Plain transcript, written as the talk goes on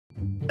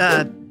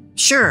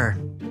Sure,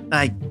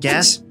 I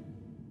guess.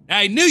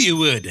 I knew you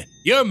would.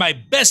 You're my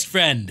best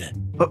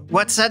friend.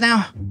 What's that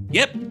now?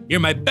 Yep, you're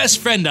my best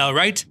friend, all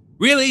right.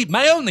 Really,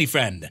 my only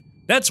friend.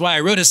 That's why I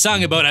wrote a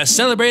song about us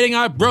celebrating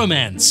our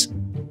bromance.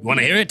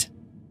 Wanna hear it?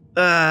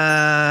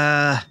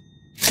 Oh!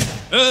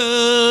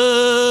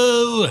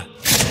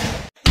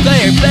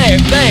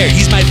 Player,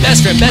 he's my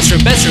best friend, player,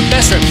 he's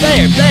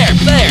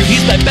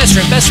my best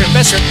friend,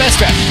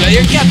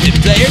 player,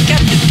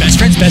 captain, best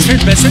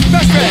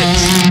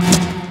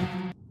friends.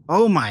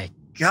 Oh my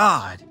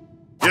god.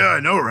 Yeah, I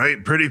know,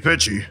 right? Pretty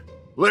pitchy.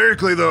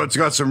 Lyrically, though, it's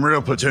got some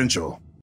real potential.